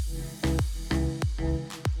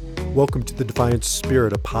Welcome to The Defiant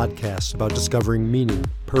Spirit, a podcast about discovering meaning,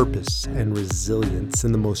 purpose, and resilience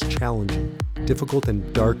in the most challenging, difficult,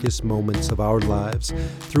 and darkest moments of our lives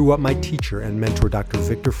through what my teacher and mentor, Dr.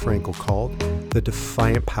 Viktor Frankl, called the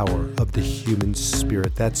defiant power of the human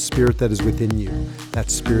spirit. That spirit that is within you, that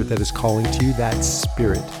spirit that is calling to you, that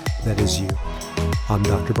spirit that is you. I'm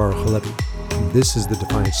Dr. Baruch HaLevi. This is The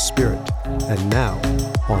Defiant Spirit. And now,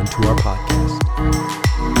 on to our podcast.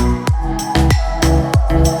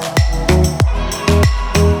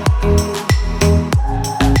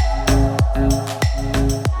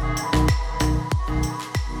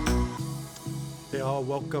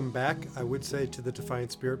 Welcome back, I would say, to the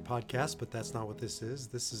Defiant Spirit podcast, but that's not what this is.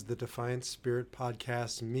 This is the Defiant Spirit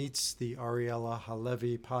podcast meets the Ariela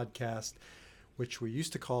HaLevi podcast, which we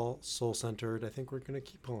used to call Soul Centered. I think we're going to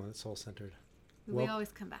keep calling it Soul Centered. We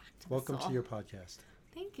always come back to welcome the soul. To your podcast.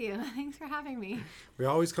 Thank you. Thanks for having me. We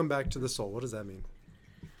always come back to the soul. What does that mean?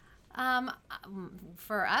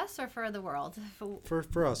 For us or for the world?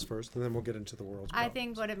 For us first, and then we'll get into the world's I problems.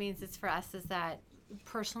 think what it means is for us is that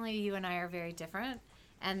personally you and I are very different.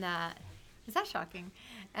 And that, is that shocking?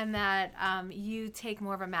 And that you take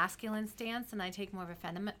more of a masculine stance and I take more of a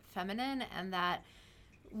feminine, and that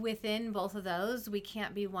within both of those, we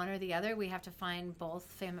can't be one or the other. We have to find both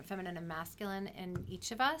feminine and masculine in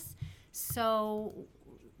each of us. So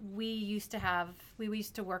we used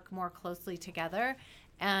to work more closely together,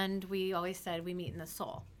 and we always said we meet in the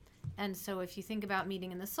soul. And so if you think about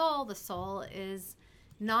meeting in the soul is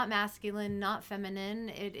not masculine, not feminine.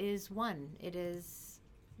 It is one. It is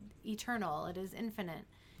eternal. It is infinite.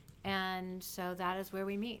 And so that is where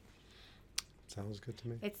we meet. Sounds good to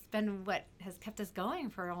me. It's been what has kept us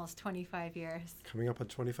going for almost 25 years. Coming up on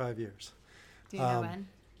 25 years. Do you know when?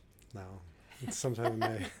 No. It's sometime in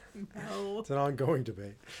May. No. It's an ongoing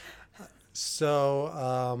debate. So,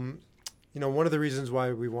 one of the reasons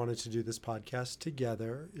why we wanted to do this podcast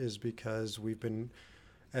together is because we've been,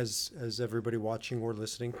 as everybody watching or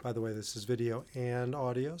listening, by the way, this is video and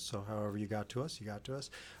audio, so however you got to us.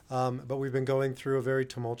 But we've been going through a very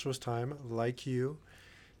tumultuous time, like you.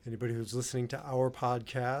 Anybody who's listening to our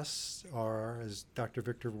podcasts are, as Dr.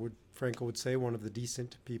 Viktor Frankl would say, one of the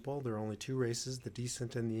decent people. There are only two races, the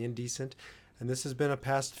decent and the indecent. And this has been a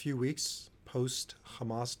past few weeks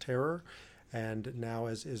post-Hamas terror. And now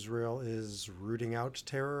as Israel is rooting out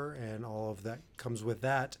terror and all of that comes with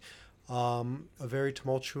that, a very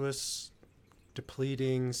tumultuous,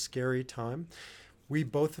 depleting, scary time. We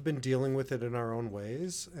both have been dealing with it in our own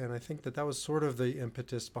ways, and I think that was sort of the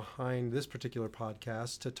impetus behind this particular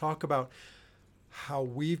podcast, to talk about how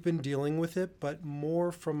we've been dealing with it, but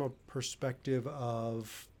more from a perspective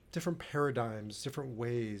of different paradigms, different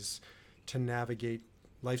ways to navigate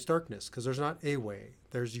life's darkness, because there's not a way.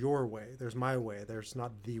 There's your way. There's my way. There's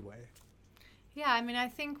not the way. Yeah, I mean, I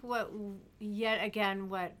think what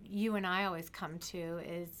you and I always come to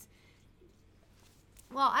is,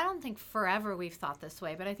 well, I don't think forever we've thought this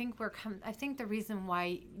way, but I think I think the reason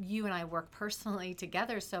why you and I work personally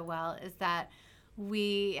together so well is that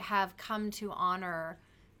we have come to honor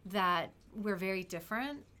that we're very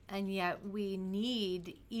different, and yet we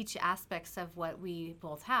need each aspects of what we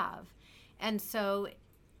both have. And so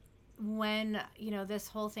when, this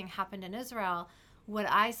whole thing happened in Israel, what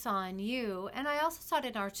I saw in you, and I also saw it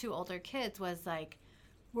in our two older kids, was like,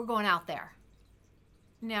 we're going out there.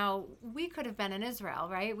 Now, we could have been in Israel,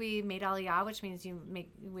 right? We made Aliyah, which means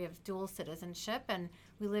we have dual citizenship, and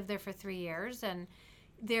we lived there for 3 years. And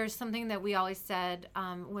there's something that we always said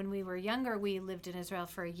when we were younger. We lived in Israel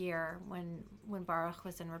for a year when Baruch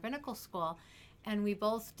was in rabbinical school, and we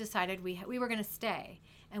both decided we were going to stay.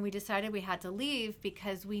 And we decided we had to leave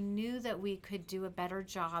because we knew that we could do a better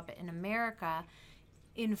job in America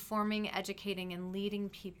informing, educating, and leading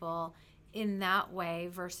people in that way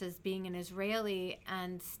versus being an Israeli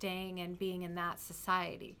and staying and being in that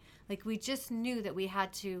society. Like, we just knew that we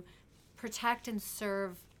had to protect and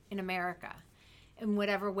serve in America in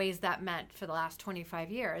whatever ways that meant for the last 25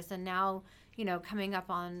 years. And now, coming up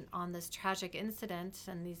on this tragic incident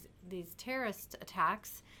and these terrorist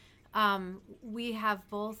attacks, we have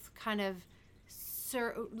both kind of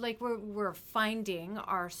we're finding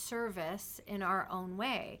our service in our own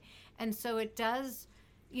way. And so it does,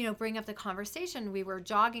 bring up the conversation. We were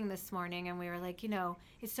jogging this morning and we were like,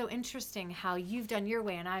 it's so interesting how you've done your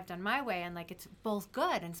way and I've done my way, and like, it's both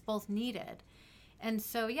good and it's both needed. And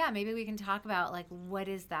so, maybe we can talk about like, what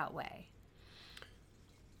is that way?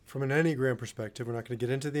 From an Enneagram perspective, we're not going to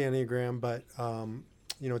get into the Enneagram, but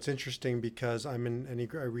it's interesting because I'm an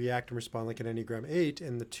I react and respond like an Enneagram 8,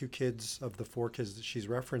 and the two kids of the 4 kids that she's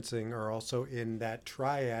referencing are also in that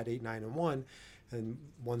triad, 8, 9, and 1, and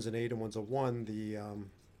one's an 8 and one's a 1, the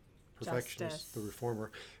perfectionist, the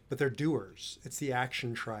reformer, but they're doers. It's the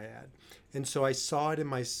action triad. And so I saw it in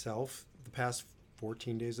myself the past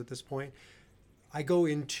 14 days at this point. I go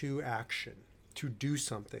into action to do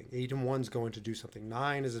something. 8 and 1's going to do something.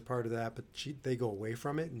 9 is a part of that, but they go away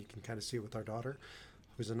from it, and you can kind of see it with our daughter,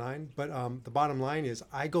 who's a 9. But the bottom line is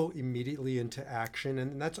I go immediately into action,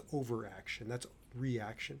 and that's overaction. That's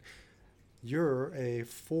reaction. You're a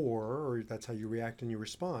 4, or that's how you react and you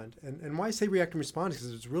respond. And why I say react and respond is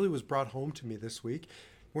because it really was brought home to me this week.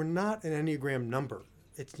 We're not an Enneagram number.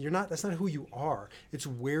 That's not who you are. It's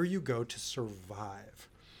where you go to survive.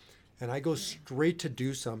 And I go straight to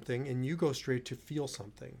do something, and you go straight to feel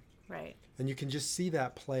something. Right. And you can just see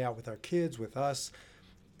that play out with our kids, with us.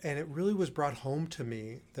 And it really was brought home to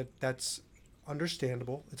me that that's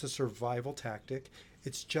understandable. It's a survival tactic.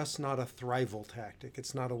 It's just not a thrival tactic.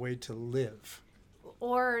 It's not a way to live.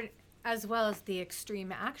 Or as well as the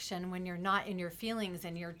extreme action when you're not in your feelings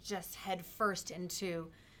and you're just head first into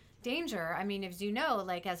danger. I mean, as you know,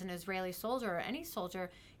 like as an Israeli soldier or any soldier,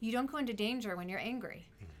 you don't go into danger when you're angry,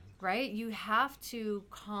 right? You have to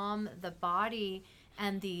calm the body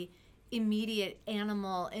and the immediate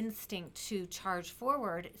animal instinct to charge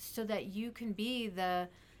forward so that you can be the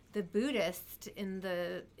Buddhist in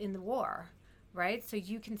the war, right? So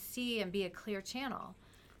you can see and be a clear channel.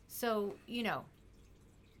 So,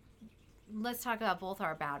 let's talk about both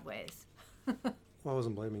our bad ways. Well, I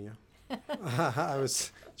wasn't blaming you. I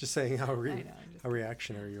was just saying how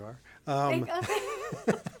reactionary you are.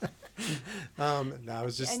 No, I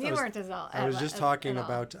was just. And you weren't as well. I was just talking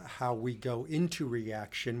about how we go into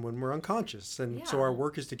reaction when we're unconscious, and so our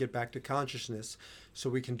work is to get back to consciousness, so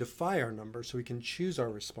we can defy our numbers, so we can choose our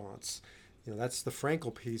response. That's the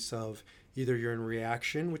Frankel piece of either you're in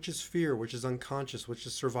reaction, which is fear, which is unconscious, which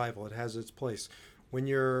is survival. It has its place. When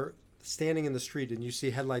you're standing in the street and you see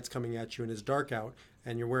headlights coming at you and it's dark out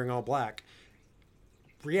and you're wearing all black,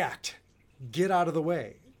 react, get out of the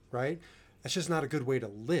way, right? That's just not a good way to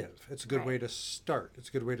live. It's a good way to start. It's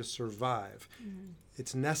a good way to survive.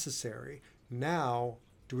 It's necessary. Now,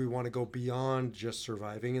 do we want to go beyond just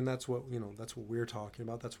surviving? And that's what we're talking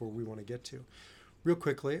about. That's where we want to get to. Real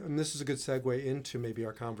quickly, and this is a good segue into maybe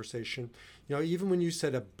our conversation. Even when you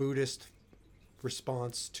said a Buddhist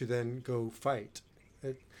response to then go fight,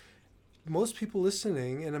 most people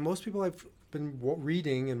listening, and most people I've been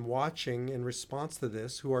reading and watching in response to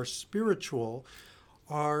this who are spiritual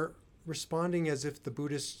are responding as if the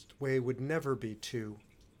Buddhist way would never be to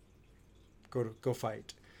go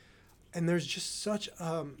fight. And there's just such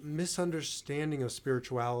a misunderstanding of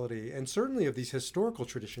spirituality and certainly of these historical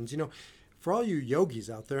traditions. For all you yogis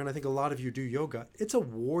out there, and I think a lot of you do yoga, it's a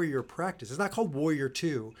warrior practice. It's not called Warrior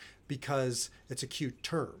 2 because it's a cute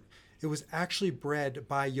term. It was actually bred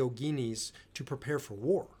by yoginis to prepare for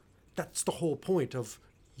war. That's the whole point of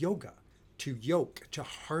yoga, to yoke, to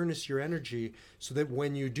harness your energy so that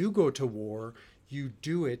when you do go to war, you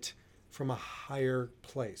do it from a higher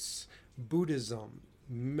place. Buddhism,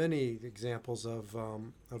 many examples of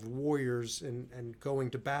warriors and going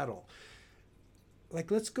to battle.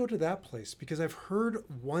 Let's go to that place, because I've heard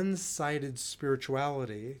one-sided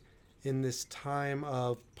spirituality in this time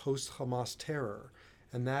of post-Hamas terror.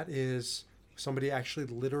 And that is, somebody actually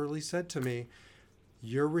literally said to me,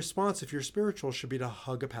 your response, if you're spiritual, should be to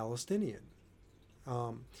hug a Palestinian.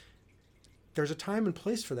 There's a time and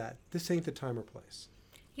place for that. This ain't the time or place.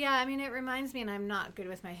 Yeah, I mean, it reminds me, and I'm not good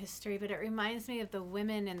with my history, but it reminds me of the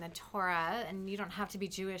women in the Torah, and you don't have to be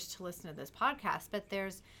Jewish to listen to this podcast, but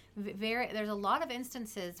there's a lot of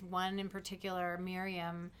instances, one in particular,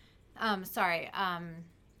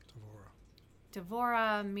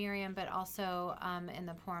 Devorah, Miriam, but also in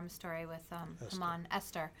the Purim story with Haman,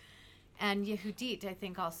 Esther, and Yehudit, I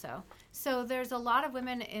think also. So there's a lot of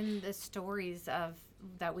women in the stories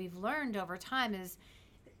that we've learned over time is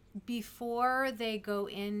before they go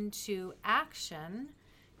into action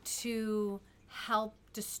to help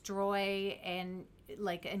destroy an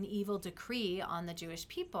evil decree on the Jewish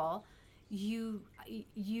people, you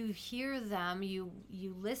hear them, you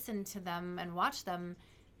listen to them and watch them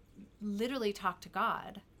literally talk to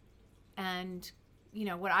God. And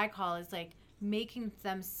what I call is making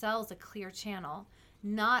themselves a clear channel,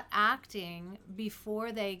 not acting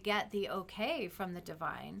before they get the okay from the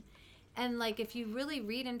divine. And if you really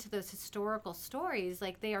read into those historical stories,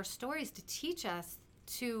 they are stories to teach us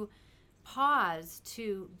to pause,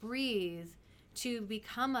 to breathe, to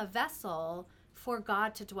become a vessel for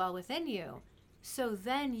God to dwell within you. So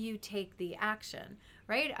then you take the action,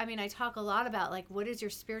 right? I mean, I talk a lot about what is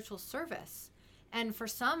your spiritual service? And for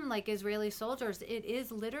some, like Israeli soldiers, it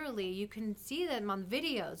is literally, you can see them on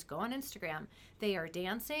videos, go on Instagram. They are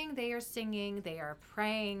dancing, they are singing, they are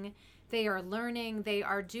praying, they are learning, they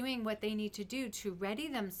are doing what they need to do to ready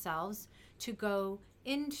themselves to go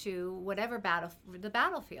into whatever the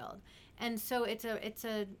battlefield. And so it's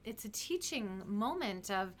a teaching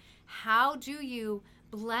moment of how do you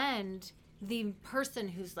blend the person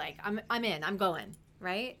who's like, I'm going,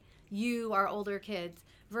 right? You are older kids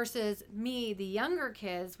versus me, the younger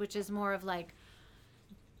kids, which is more of like,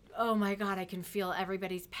 oh my God, I can feel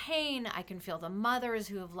everybody's pain. I can feel the mothers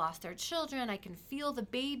who have lost their children. I can feel the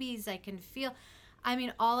babies.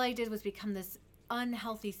 All I did was become this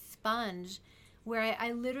unhealthy sponge where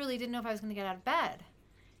I literally didn't know if I was going to get out of bed.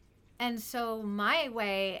 And so my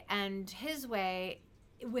way and his way,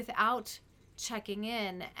 without checking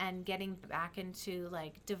in and getting back into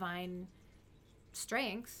like divine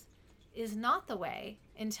strength, is not the way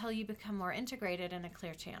until you become more integrated in a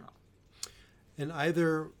clear channel. And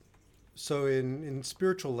so in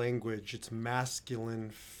spiritual language, it's masculine,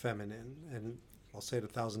 feminine. And I'll say it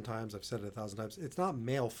 1,000 times. I've said it 1,000 times. It's not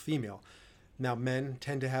male, female. Now, men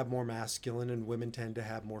tend to have more masculine and women tend to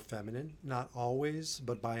have more feminine. Not always,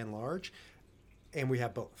 but by and large. And we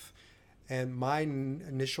have both. And my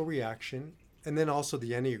initial reaction, and then also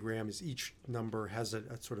the Enneagram, is each number has a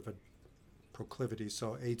sort of a proclivity.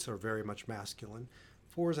 So 8s are very much masculine.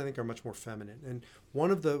 4s, I think, are much more feminine. And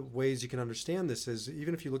one of the ways you can understand this is,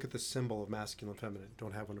 even if you look at the symbol of masculine and feminine,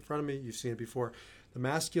 don't have one in front of me, you've seen it before. The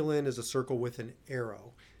masculine is a circle with an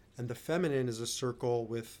arrow, and the feminine is a circle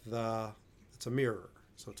with it's a mirror.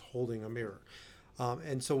 So it's holding a mirror.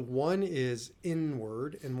 And so one is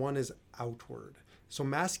inward and one is outward. So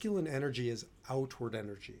masculine energy is outward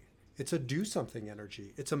energy. It's a do something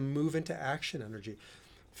energy. It's a move into action energy.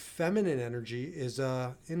 Feminine energy is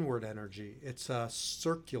a inward energy. It's a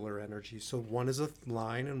circular energy. So one is a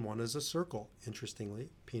line and one is a circle.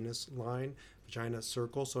 Interestingly, penis line, vagina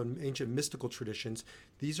circle. So in ancient mystical traditions,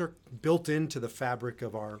 these are built into the fabric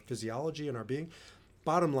of our physiology and our being.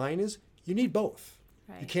 Bottom line is, you need both.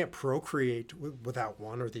 Right. You can't procreate without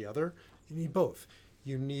one or the other. You need both.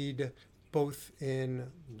 You need both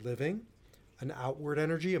in living, an outward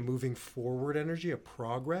energy, a moving forward energy, a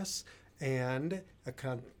progress, and a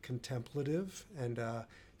contemplative, and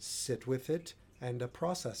sit with it and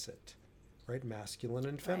process it, right? Masculine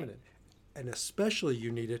and feminine. Right. And especially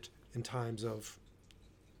you need it in times of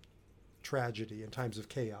tragedy, in times of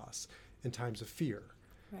chaos, in times of fear.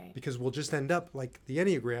 Right. Because we'll just end up, like the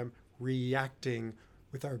Enneagram, reacting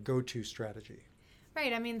with our go-to strategy.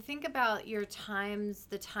 Right. I mean, think about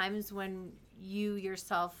the times when you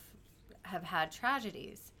yourself have had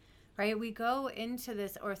tragedies, right? We go into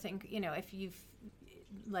this, or think, if you've,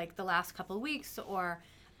 like the last couple of weeks, or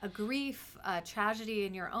a grief, a tragedy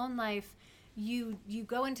in your own life, you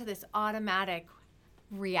go into this automatic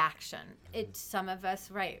reaction. Some of us,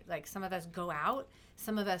 right, like some of us go out,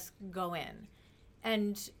 some of us go in.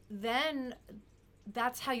 And then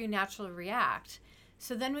that's how you naturally react.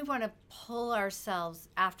 So then we want to pull ourselves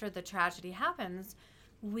after the tragedy happens.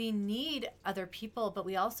 We need other people, but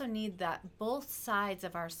we also need that both sides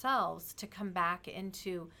of ourselves to come back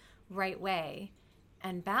into right way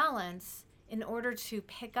and balance in order to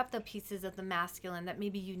pick up the pieces of the masculine that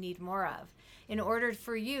maybe you need more of. In order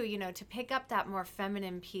for you, to pick up that more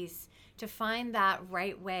feminine piece, to find that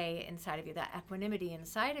right way inside of you, that equanimity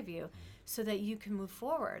inside of you, so that you can move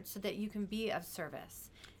forward, so that you can be of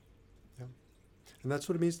service. Yeah. And that's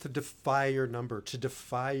what it means to defy your number, to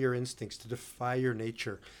defy your instincts, to defy your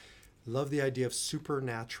nature. Love the idea of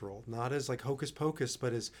supernatural, not as like hocus pocus,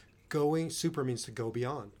 but as super means to go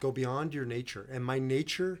beyond your nature. And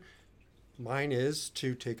mine is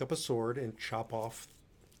to take up a sword and chop off,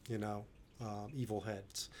 evil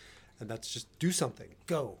heads. And that's just do something,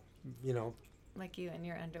 go, Like you in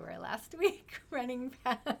your underwear last week, running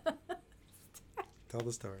past. Tell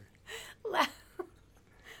the story.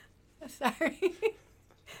 Sorry.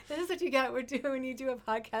 This is what you got to do when you do a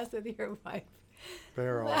podcast with your wife.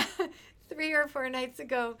 Barrel. 3 or 4 nights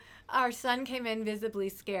ago, our son came in visibly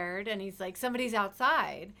scared, and he's like, somebody's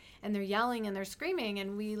outside, and they're yelling and they're screaming,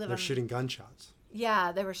 and they're shooting gunshots.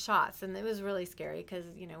 Yeah, there were shots, and it was really scary because,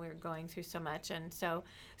 we were going through so much. And so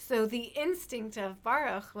the instinct of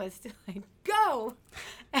Baruch was to like, go.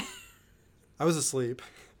 I was asleep,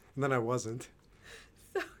 and then I wasn't.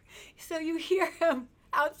 So you hear him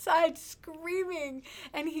outside screaming,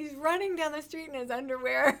 and he's running down the street in his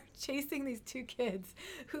underwear, chasing these 2 kids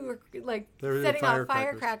who were like setting off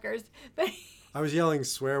firecrackers. But I was yelling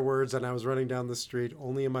swear words, and I was running down the street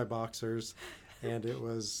only in my boxers, and it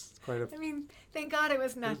was I mean, thank God it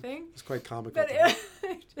was nothing. It was quite comical. But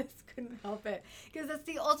I just couldn't help it because it's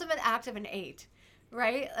the ultimate act of an 8,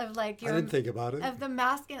 right? Of like I didn't think about it. Of the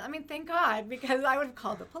masculine. I mean, thank God, because I would have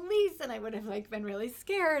called the police and I would have like been really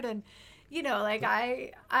scared and, like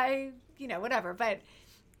I whatever. But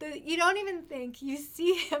you don't even think, you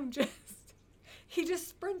see him he just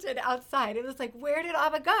sprinted outside. It was like, where did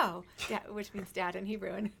Abba go? Dad, which means dad in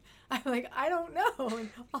Hebrew. And I'm like, I don't know. And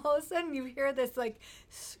all of a sudden you hear this like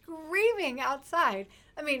screaming outside.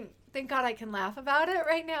 I mean, thank God I can laugh about it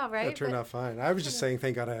right now, right? That turned out fine. I was just saying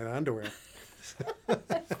thank God I had underwear. That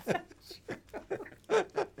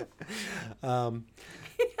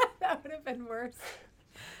would have been worse.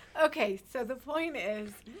 Okay, so the point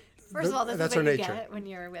is, first of all, this that's is what our you nature. get when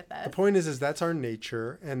you're with us. The point is that's our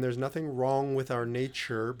nature, and there's nothing wrong with our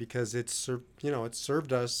nature because it's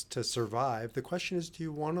served us to survive. The question is, do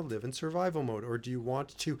you want to live in survival mode, or do you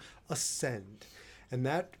want to ascend? And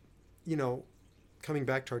that, coming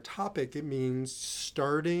back to our topic, it means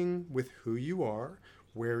starting with who you are,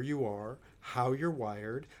 where you are, how you're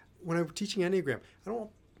wired. When I'm teaching Enneagram, you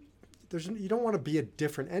don't want to be a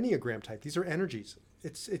different Enneagram type. These are energies.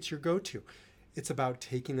 It's your go-to. It's about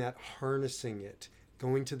taking that, harnessing it,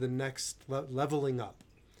 going to the next leveling up,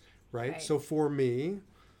 right? So for me,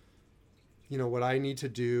 what I need to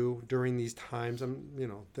do during these times,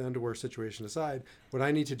 the underwear situation aside, what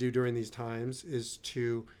I need to do during these times is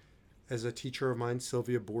to, as a teacher of mine,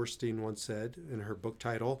 Sylvia Boorstein once said in her book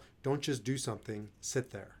title, don't just do something, sit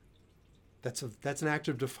there. That's an act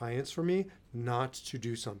of defiance for me, not to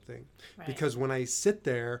do something. Right. Because when I sit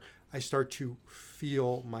there, I start to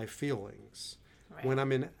feel my feelings. Right. When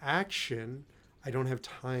I'm in action, I don't have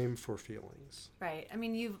time for feelings. Right. I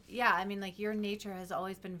mean, your nature has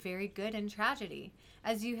always been very good in tragedy.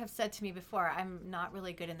 As you have said to me before, I'm not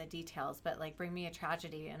really good in the details, but like bring me a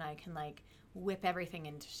tragedy and I can like whip everything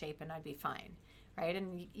into shape and I'd be fine. Right.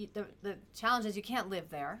 And the challenge is you can't live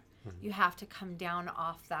there. Mm-hmm. You have to come down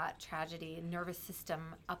off that tragedy, nervous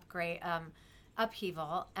system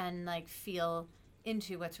upheaval, and like feel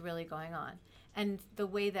into what's really going on. And the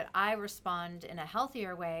way that I respond in a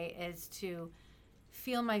healthier way is to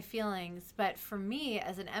feel my feelings. But for me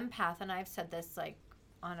as an empath, and I've said this like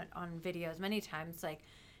on videos many times, like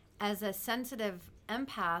as a sensitive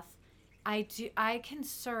empath, I can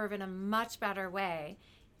serve in a much better way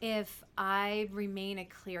if I remain a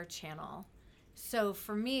clear channel. So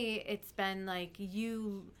for me, it's been like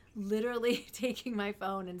you literally taking my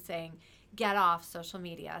phone and saying, get off social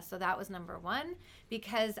media. So that was number one,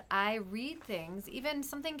 because I read things. Even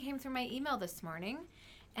something came through my email this morning,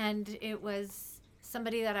 and it was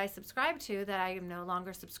somebody that I subscribed to that I am no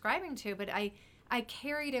longer subscribing to, but I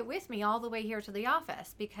carried it with me all the way here to the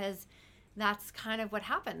office, because that's kind of what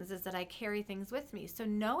happens, is that I carry things with me. So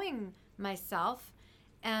knowing myself,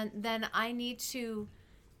 and then I need to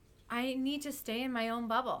stay in my own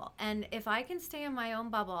bubble. And if I can stay in my own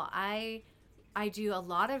bubble, I do a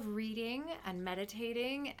lot of reading and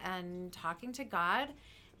meditating and talking to God.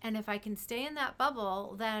 And if I can stay in that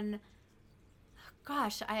bubble, then,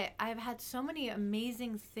 gosh, I've had so many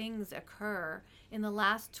amazing things occur in the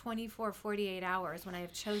last 24, 48 hours when I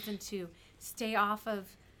have chosen to stay off of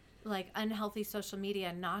like unhealthy social media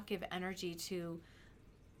and not give energy to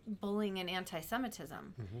bullying and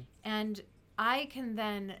anti-Semitism. Mm-hmm. And I can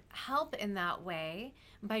then help in that way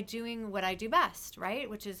by doing what I do best, right?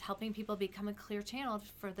 Which is helping people become a clear channel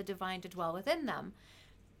for the divine to dwell within them.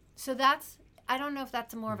 So I don't know if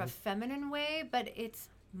that's more mm-hmm. of a feminine way, but it's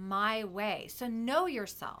my way. So know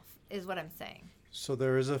yourself is what I'm saying. So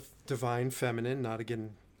there is a divine feminine, not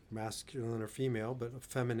again masculine or female, but a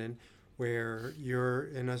feminine, where you're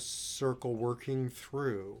in a circle working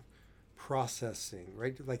through processing,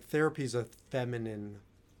 right? Like therapy is a feminine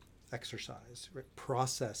exercise, right?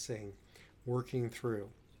 Processing, working through.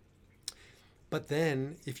 But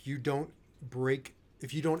then if you don't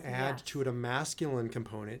add yes. to it a masculine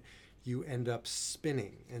component, you end up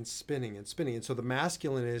spinning and spinning and spinning. And so the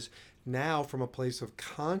masculine is now from a place of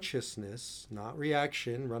consciousness, not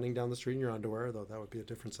reaction, running down the street in your underwear, though that would be a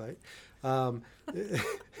different sight. It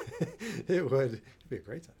would be a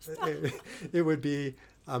great time. It would be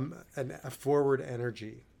a forward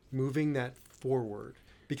energy, moving that forward.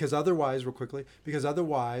 Because otherwise,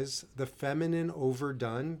 the feminine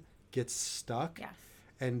overdone gets stuck yes.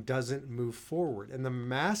 and doesn't move forward. And the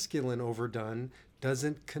masculine overdone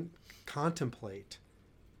doesn't contemplate.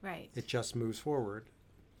 Right. It just moves forward.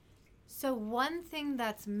 So one thing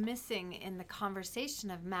that's missing in the conversation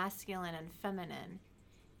of masculine and feminine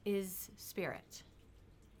is spirit.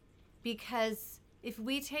 Because if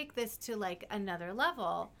we take this to like another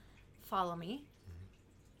level, follow me.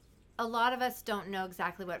 a lot of us don't know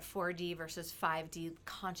exactly what 4D versus 5D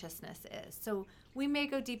consciousness is. So we may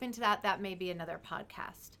go deep into that. That may be another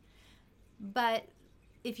podcast. But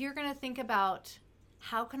if you're going to think about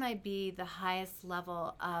how can I be the highest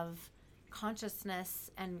level of consciousness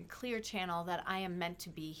and clear channel that I am meant to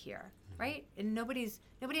be here, right? And nobody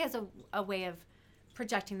has a way of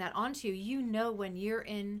projecting that onto you. You know when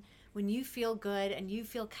you feel good and you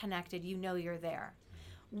feel connected, you know you're there.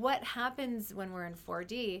 What happens when we're in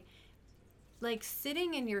 4D, like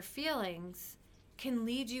sitting in your feelings can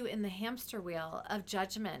lead you in the hamster wheel of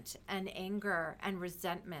judgment and anger and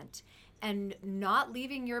resentment and not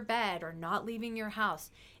leaving your bed or not leaving your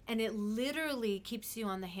house. And it literally keeps you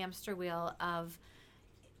on the hamster wheel of,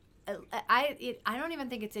 I don't even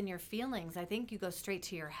think it's in your feelings. I think you go straight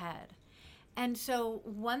to your head. And so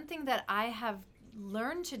one thing that I have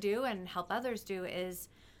learned to do and help others do is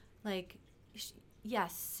like,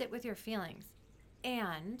 yes, sit with your feelings.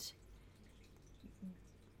 And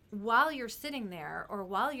while you're sitting there or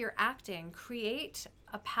while you're acting, create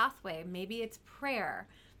a pathway. Maybe it's prayer.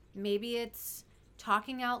 Maybe it's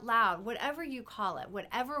talking out loud, whatever you call it,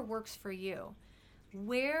 whatever works for you.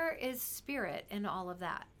 Where is spirit in all of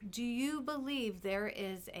that? Do you believe there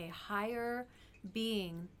is a higher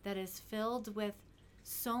being that is filled with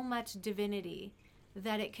so much divinity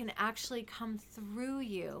that it can actually come through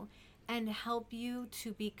you and help you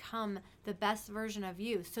to become the best version of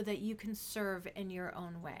you so that you can serve in your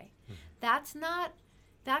own way?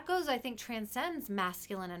 That goes, I think, transcends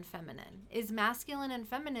masculine and feminine. Is masculine and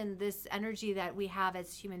feminine this energy that we have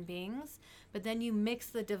as human beings, but then you mix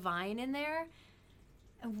the divine in there?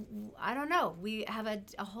 I don't know. We have a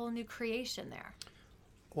whole new creation there.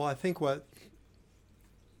 Well, I think what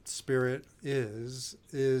spirit is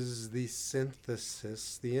the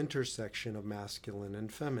synthesis, the intersection of masculine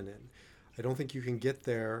and feminine. I don't think you can get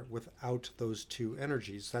there without those two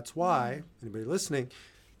energies. That's why, anybody listening,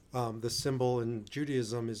 the symbol in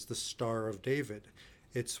Judaism is the Star of David.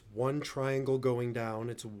 It's one triangle going down.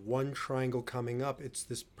 It's one triangle coming up. It's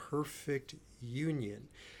this perfect union.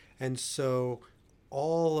 And so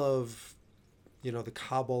all of, the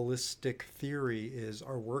Kabbalistic theory is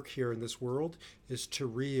our work here in this world is to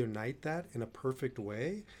reunite that in a perfect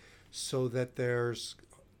way so that there's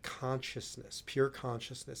consciousness, pure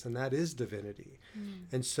consciousness, and that is divinity.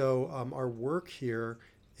 And so our work here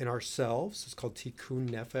in ourselves is called tikkun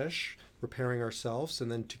nefesh, repairing ourselves,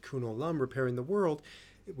 and then tikkun olam, repairing the world.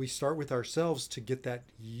 We start with ourselves to get that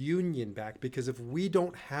union back, because if we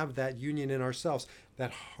don't have that union in ourselves,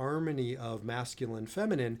 that harmony of masculine,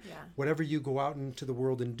 feminine, whatever you go out into the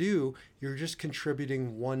world and do, you're just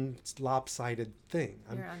contributing one lopsided thing.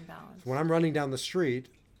 You're unbalanced. When I'm running down the street,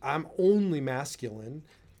 I'm only masculine.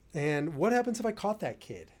 And what happens if I caught that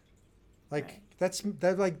kid?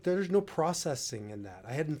 There's no processing in that.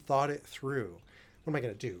 I hadn't thought it through. What am I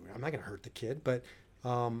going to do? I'm not going to hurt the kid, but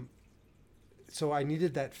so I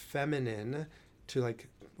needed that feminine to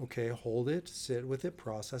hold it, sit with it,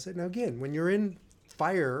 process it. Now again, when you're in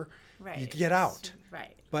fire, you get out.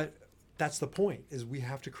 Right. But that's the point, is we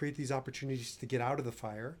have to create these opportunities to get out of the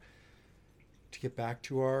fire, to get back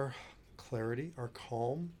to our clarity, our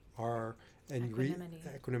calm, our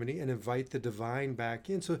equanimity, and invite the divine back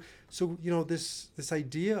in. So this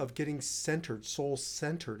idea of getting centered, soul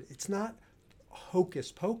centered, it's not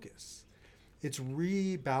hocus pocus. It's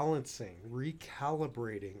rebalancing,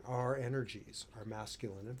 recalibrating our energies, our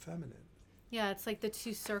masculine and feminine. Yeah, it's like the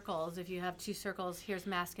two circles. If you have two circles, here's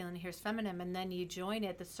masculine, here's feminine, and then you join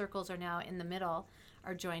it, the circles are now in the middle,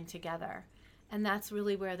 are joined together. And that's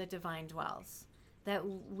really where the divine dwells. That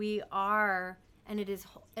we are, and it is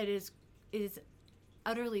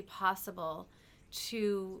utterly possible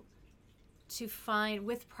to find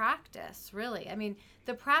with practice, really. I mean,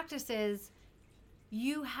 the practice is,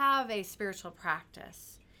 you have a spiritual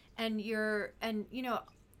practice, and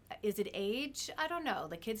is it age? I don't know.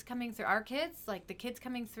 The kids coming through, the kids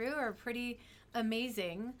coming through are pretty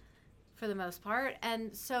amazing for the most part.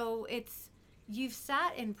 And so you've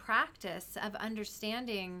sat in practice of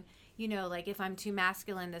understanding, if I'm too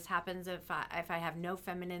masculine, this happens. If I have no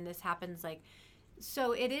feminine, this happens.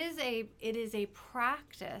 So it is a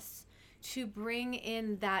practice to bring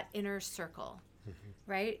in that inner circle,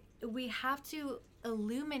 right? We have to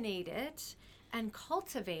illuminate it and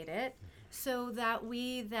cultivate it so that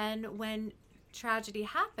we then, when tragedy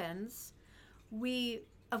happens, we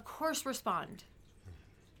of course respond.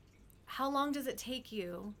 How long does it take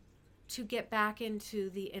you to get back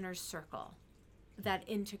into the inner circle, that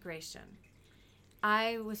integration?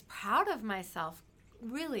 I was proud of myself,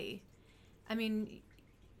 really. I mean,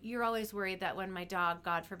 you're always worried that when my dog,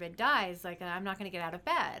 God forbid, dies, I'm not going to get out of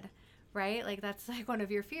bed, right? Like that's like one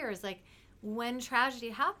of your fears. Like when tragedy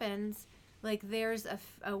happens, like there's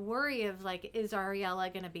a worry of like, is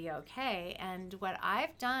Ariela going to be okay? And what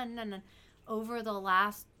I've done and over the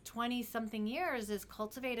last 20 something years is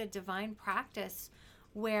cultivate a divine practice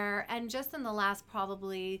where, and just in the last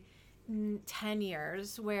probably 10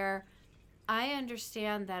 years, where I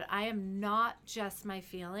understand that I am not just my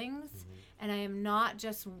feelings, and I am not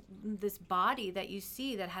just this body that you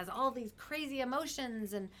see that has all these crazy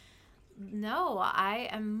emotions. And no, I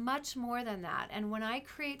am much more than that. And when I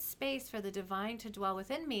create space for the divine to dwell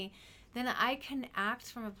within me, then I can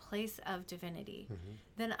act from a place of divinity.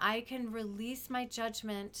 Then I can release my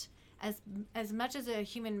judgment as much as a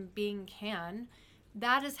human being can.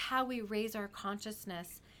 That is how we raise our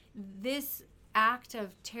consciousness. This act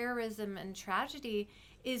of terrorism and tragedy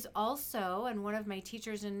is also, and one of my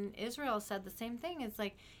teachers in Israel said the same thing, it's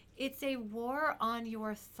like, it's a war on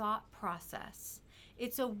your thought process.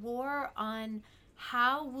 It's a war on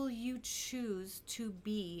how will you choose to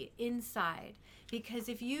be inside. Because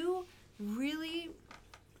if you really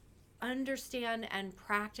understand and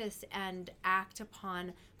practice and act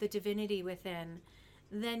upon the divinity within,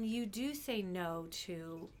 then you do say no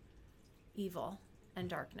to evil and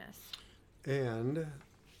darkness. And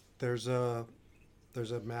there's a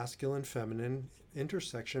masculine feminine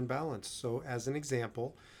intersection balance. So as an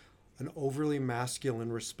example, an overly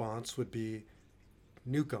masculine response would be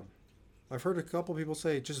nuke 'em. I've heard a couple people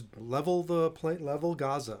say just level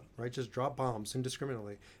Gaza, right? Just drop bombs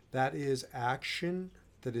indiscriminately. That is action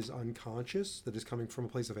that is unconscious, that is coming from a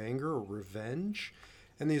place of anger or revenge.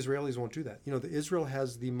 And the Israelis won't do that. Israel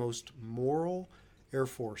has the most moral Air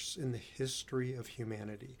Force in the history of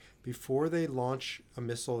humanity. Before they launch a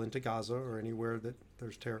missile into Gaza or anywhere that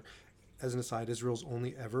there's terror, as an aside, Israel's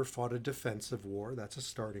only ever fought a defensive war. That's a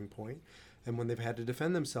starting point. And when they've had to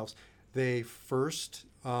defend themselves, they first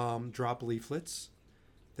drop leaflets.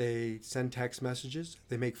 They send text messages.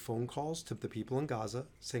 They make phone calls to the people in Gaza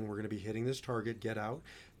saying, we're going to be hitting this target, get out.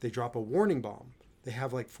 They drop a warning bomb. They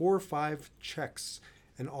have like 4 or 5 checks.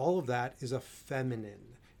 And all of that is a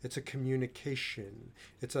feminine. It's a communication.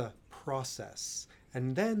 It's a process.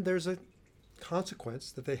 And then there's a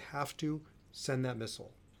consequence that they have to send that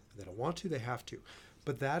missile. They don't want to, they have to.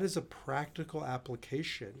 But that is a practical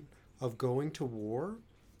application of going to war,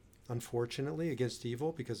 unfortunately, against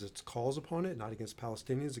evil because it calls upon it, not against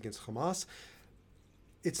Palestinians, against Hamas.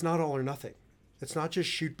 It's not all or nothing. It's not just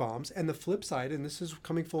shoot bombs. And the flip side, and this is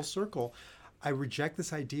coming full circle, I reject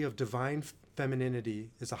this idea of divine femininity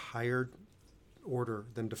is a higher order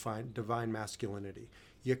than divine masculinity.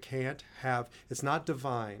 You can't have, it's not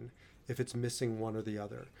divine if it's missing one or the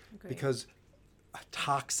other. Agreed. Because a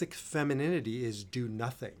toxic femininity is do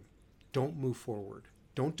nothing. Don't move forward.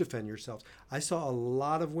 Don't defend yourselves. I saw a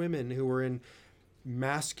lot of women who were in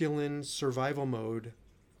masculine survival mode,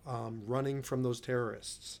 running from those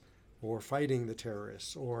terrorists or fighting the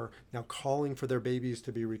terrorists or now calling for their babies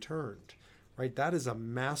to be returned. Right? That is a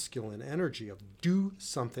masculine energy of do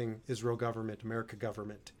something, Israel government, America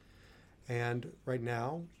government. And right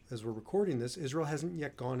now, as we're recording this, Israel hasn't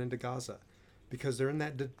yet gone into Gaza because they're in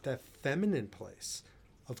that feminine place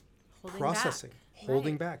of processing,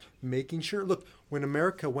 holding back, making sure. Look, when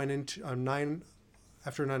America went into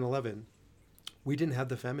after 9/11, we didn't have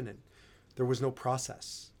the feminine. There was no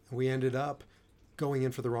process. And we ended up going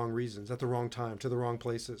in for the wrong reasons, at the wrong time, to the wrong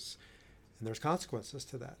places. And there's consequences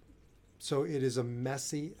to that. So it is a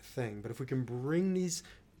messy thing. But if we can bring these,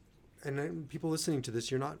 and people listening to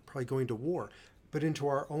this, you're not probably going to war, but into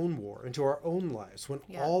our own war, into our own lives. When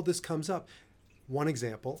all this comes up, one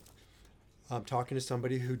example, I'm talking to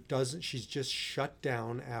somebody who she's just shut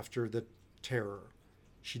down after the terror.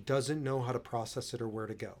 She doesn't know how to process it or where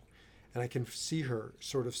to go. And I can see her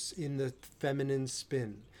sort of in the feminine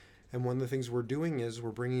spin. And one of the things we're doing is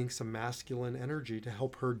we're bringing some masculine energy to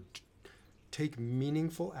help her take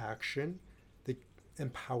meaningful action that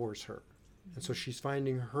empowers her. Mm-hmm. And so she's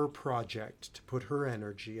finding her project to put her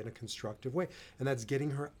energy in a constructive way. And that's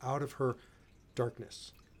getting her out of her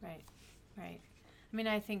darkness. Right. I mean,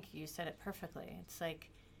 I think you said it perfectly. It's like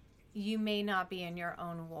you may not be in your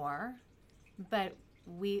own war, but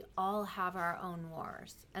we all have our own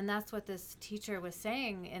wars. And that's what this teacher was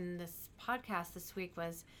saying in this podcast this week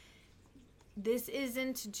was this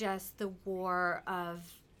isn't just the war of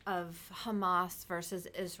Hamas versus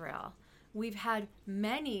Israel. We've had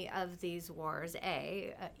many of these wars,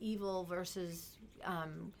 evil versus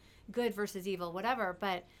good versus evil, whatever.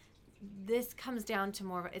 But this comes down to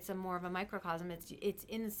more of a microcosm. It's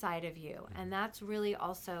inside of you, and that's really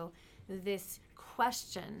also this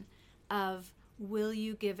question of will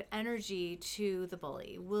you give energy to the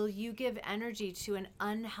bully? Will you give energy to an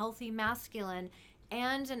unhealthy masculine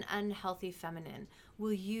and an unhealthy feminine?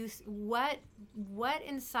 Will you, what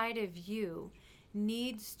inside of you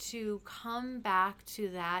needs to come back to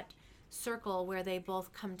that circle where they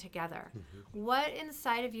both come together? What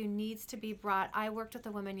inside of you needs to be brought? I worked with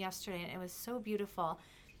a woman yesterday and it was so beautiful.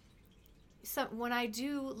 So when I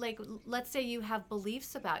do, like, let's say you have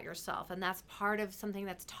beliefs about yourself and that's part of something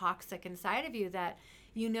that's toxic inside of you, that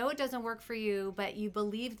you know it doesn't work for you, but you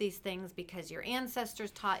believe these things because your ancestors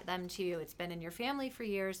taught them to you. It's been in your family for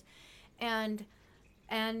years. And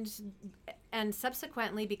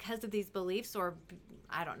subsequently, because of these beliefs, or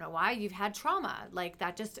I don't know why, you've had trauma like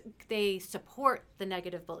that, just they support the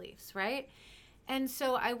negative beliefs, right? And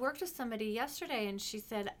so I worked with somebody yesterday and she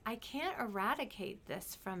said, I can't eradicate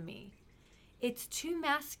this from me. It's too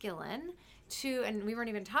masculine to, and we weren't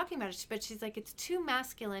even talking about it, but she's like, it's too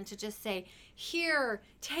masculine to just say, here,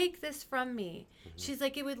 take this from me. She's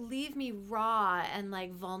like, it would leave me raw and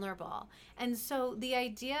like vulnerable. And so the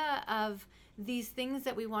idea of these things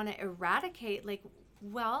that we want to eradicate, like,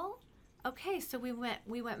 well, okay, so we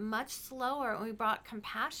went much slower, and we brought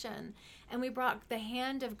compassion, and we brought the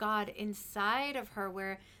hand of God inside of her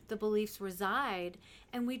where the beliefs reside,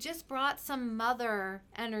 and we just brought some mother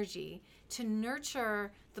energy to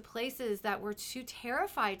nurture the places that were too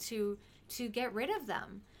terrified to get rid of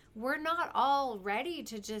them. We're not all ready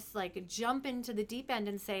to just like jump into the deep end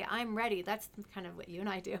and say, I'm ready. That's kind of what you and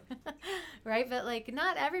I do, right? But like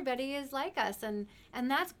not everybody is like us, and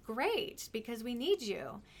that's great because we need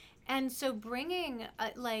you. And so bringing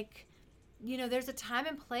there's a time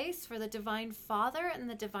and place for the Divine Father and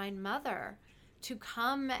the Divine Mother to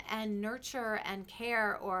come and nurture and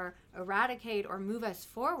care or eradicate or move us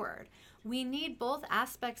forward. We need both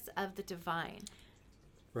aspects of the divine.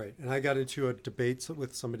 Right. And I got into a debate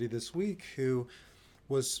with somebody this week who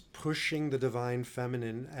was pushing the divine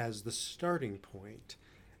feminine as the starting point.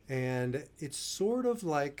 And it's sort of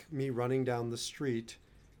like me running down the street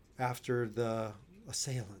after the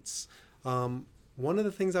assailants. One of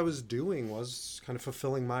the things I was doing was kind of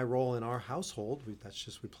fulfilling my role in our household. We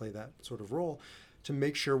play that sort of role to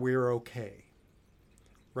make sure we're okay.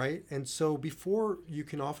 Right? And so before you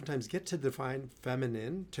can oftentimes get to divine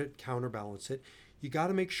feminine to counterbalance it, you got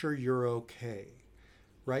to make sure you're okay.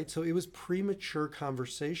 Right? So it was premature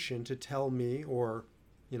conversation to tell me, or,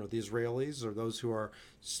 the Israelis or those who are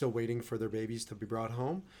still waiting for their babies to be brought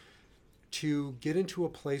home, to get into a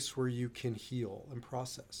place where you can heal and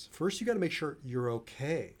process. First, you got to make sure you're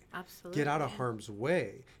okay. Absolutely. Get out of harm's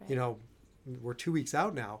way. Right. We're 2 weeks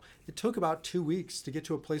out now. It took about 2 weeks to get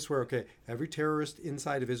to a place where, okay, every terrorist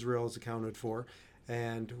inside of Israel is accounted for,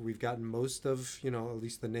 and we've gotten most of, at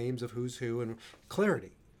least the names of who's who and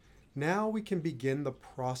clarity. Now we can begin the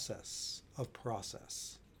process of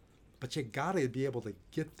process. But you got to be able to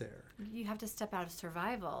get there. You have to step out of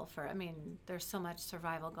survival there's so much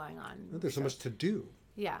survival going on. There's so much to do.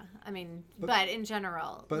 Yeah, but in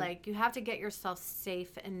general, you have to get yourself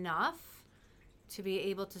safe enough to be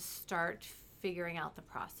able to start figuring out the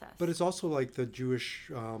process. But it's also like the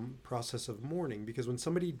Jewish process of mourning, because when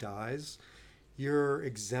somebody dies, you're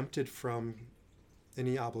exempted from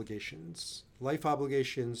any obligations, life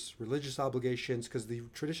obligations, religious obligations, because the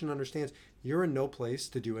tradition understands you're in no place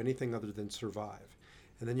to do anything other than survive.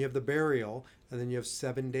 And then you have the burial, and then you have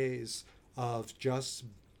 7 days of just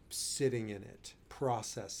sitting in it,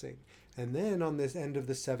 processing. And then on this end of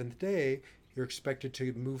the 7th day, you're expected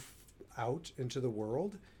to move out into the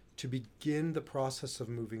world to begin the process of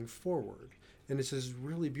moving forward. And it's this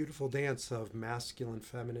really beautiful dance of masculine,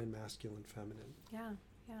 feminine, masculine, feminine. Yeah.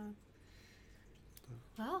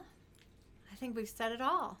 Well, I think we've said it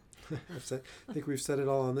all. I think we've said it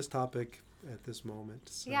all on this topic at this moment.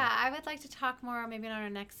 So. Yeah, I would like to talk more, maybe on our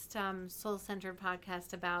next soul-centered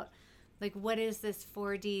podcast, about what is this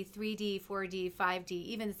 4D, 3D, 4D, 5D,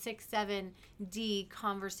 even 6, 7D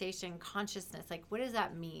conversation, consciousness? What does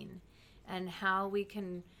that mean? And how we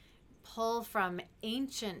can pull from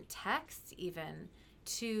ancient texts even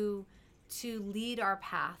to lead our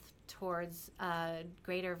path towards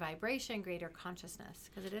greater vibration, greater consciousness,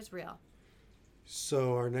 because it is real.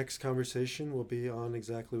 So our next conversation will be on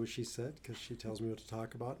exactly what she said, because she tells me what to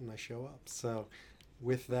talk about and I show up. So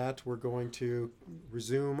with that, we're going to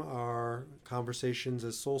resume our conversations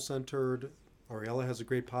as soul-centered. Ariela has a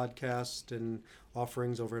great podcast and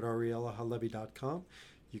offerings over at ariela.HaLevi.com.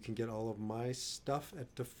 You can get all of my stuff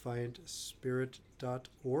at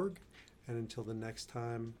defiantspirit.org. And until the next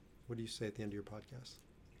time, what do you say at the end of your podcast?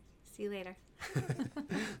 See you later.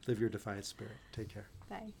 Live your defiant spirit. Take care.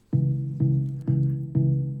 Bye.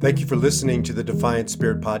 Thank you for listening to the Defiant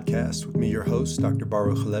Spirit Podcast with me, your host, Dr.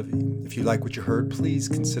 Baruch HaLevi. If you like what you heard, please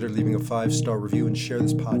consider leaving a 5-star review and share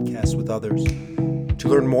this podcast with others. To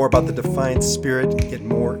learn more about the Defiant Spirit, get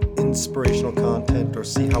more inspirational content, or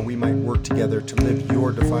see how we might work together to live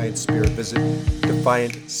your Defiant Spirit, visit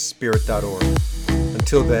defiantspirit.org.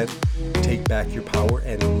 Until then, take back your power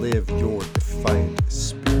and live your Defiant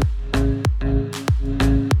Spirit.